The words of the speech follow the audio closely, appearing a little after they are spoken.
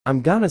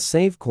I'm gonna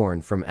save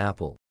corn from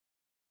apple.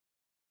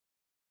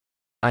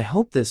 I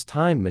hope this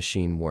time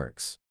machine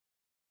works.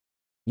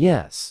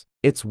 Yes,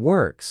 it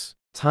works.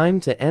 Time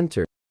to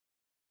enter.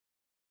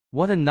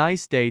 What a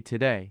nice day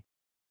today.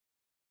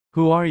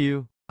 Who are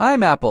you?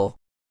 I'm Apple.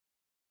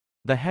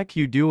 The heck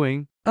you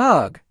doing?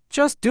 Ugh,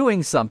 just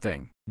doing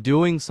something.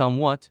 Doing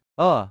somewhat?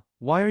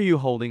 Why are you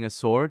holding a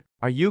sword?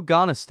 Are you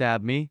gonna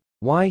stab me?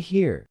 Why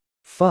here?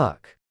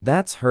 Fuck,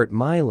 that's hurt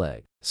my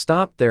leg.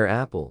 Stop there,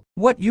 Apple.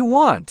 What you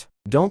want?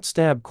 Don't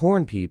stab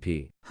corn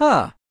PP.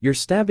 Huh, You're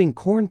stabbing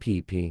corn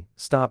PP.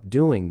 Stop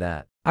doing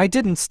that. I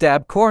didn't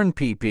stab corn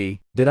PP.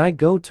 Did I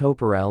go to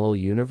parallel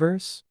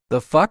universe?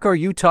 The fuck are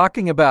you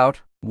talking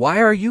about? Why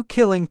are you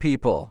killing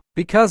people?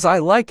 Because I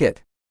like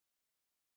it.